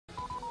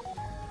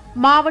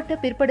மாவட்ட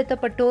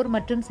பிற்படுத்தப்பட்டோர்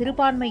மற்றும்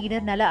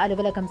சிறுபான்மையினர் நல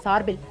அலுவலகம்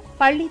சார்பில்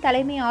பள்ளி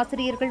தலைமை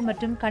ஆசிரியர்கள்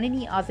மற்றும்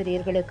கணினி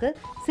ஆசிரியர்களுக்கு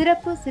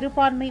சிறப்பு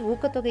சிறுபான்மை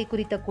ஊக்கத்தொகை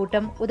குறித்த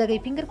கூட்டம் உதகை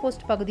பிங்கர்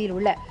போஸ்ட் பகுதியில்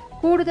உள்ள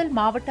கூடுதல்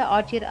மாவட்ட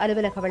ஆட்சியர்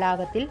அலுவலக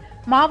வளாகத்தில்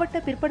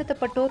மாவட்ட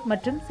பிற்படுத்தப்பட்டோர்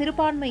மற்றும்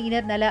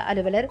சிறுபான்மையினர் நல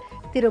அலுவலர்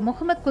திரு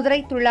முகமது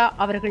குதிரைத்துல்லா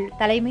அவர்கள்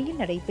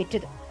தலைமையில்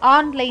நடைபெற்றது.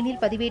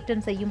 ஆன்லைனில்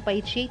பதிவேற்றம் செய்யும்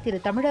பயிற்சியை திரு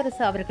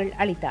தமிழரசு அவர்கள்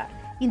அளித்தார்.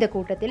 இந்த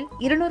கூட்டத்தில்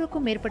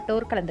 200க்கும்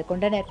மேற்பட்டோர் கலந்து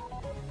கொண்டனர்.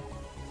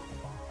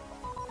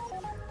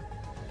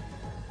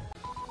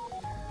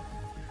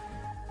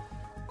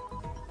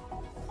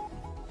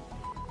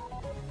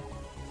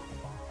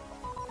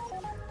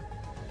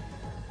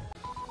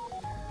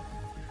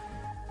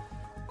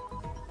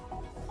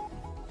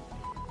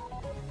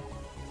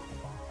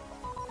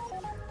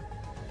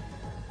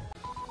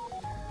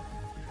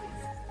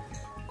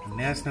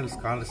 நேஷனல்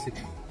ஸ்காலர்ஷிப்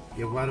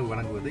எவ்வாறு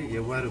வழங்குவது,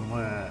 எவ்வாறு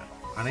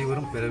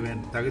அனைவரும் பெற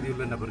வேண்டும்,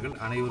 தகுதியுள்ள நபர்கள்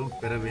அனைவரும்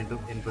பெற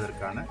வேண்டும்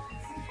என்பதற்கான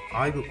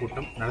ஆய்வுக்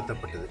கூட்டம்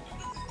நடத்தப்பட்டது.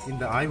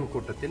 இந்த ஆய்வுக்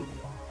கூட்டத்தில்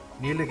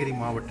நீலகிரி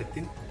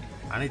மாவட்டத்தின்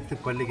அனைத்து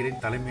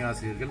பள்ளிகளின் தலைமை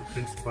ஆசிரியர்கள்,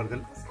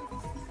 பிரின்சிபால்கள்,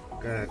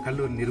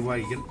 கல்லூரி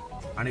நிர்வாகிகள்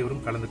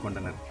அனைவரும் கலந்து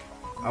கொண்டனர்.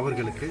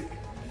 அவர்களுக்கு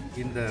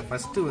இந்த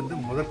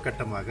முதல்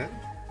கட்டமாக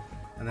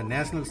அந்த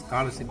நேஷனல்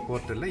ஸ்காலர்ஷிப்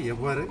போர்ட்டலில்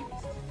எவ்வாறு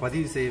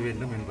பதிவு செய்ய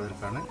வேண்டும்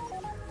என்பதற்கான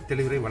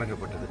தெளிவுரை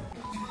வழங்கப்பட்டது.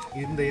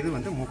 இந்த இது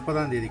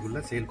 30ஆம் தேதிக்குள்ள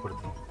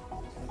செயல்படுத்தணும்.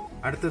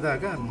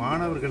 அடுத்ததாக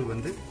மாணவர்கள்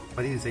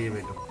பதிவு செய்ய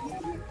வேண்டும்.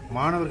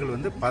 மாணவர்கள்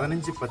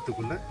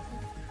 15/10க்குள்ள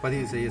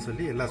பதிவு செய்ய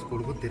சொல்லி எல்லா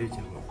ஸ்கூலுக்கும்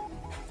தெரிவிச்சிருக்கோம்.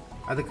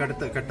 அதுக்கு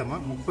அடுத்த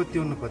கட்டமாக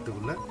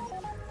 31/10க்குள்ள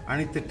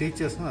அனைத்து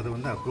டீச்சர்ஸும் அதை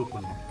அப்ரூவ்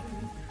பண்ணணும்.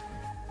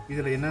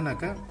 இதில்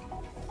என்னன்னாக்கா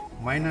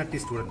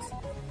மைனாரிட்டி ஸ்டூடெண்ட்ஸ்,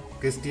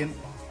 கிறிஸ்டியன்,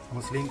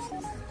 முஸ்லீம்ஸ்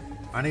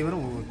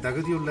அனைவரும்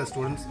தகுதியுள்ள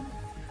ஸ்டூடெண்ட்ஸ்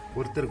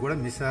ஒருத்தர் கூட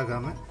மிஸ்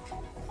ஆகாமல்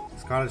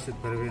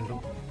ஸ்காலர்ஷிப் பெற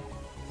வேண்டும்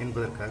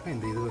என்பதற்காக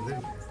இந்த இது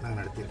நாங்கள்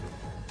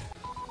நடத்தியிருக்கோம்.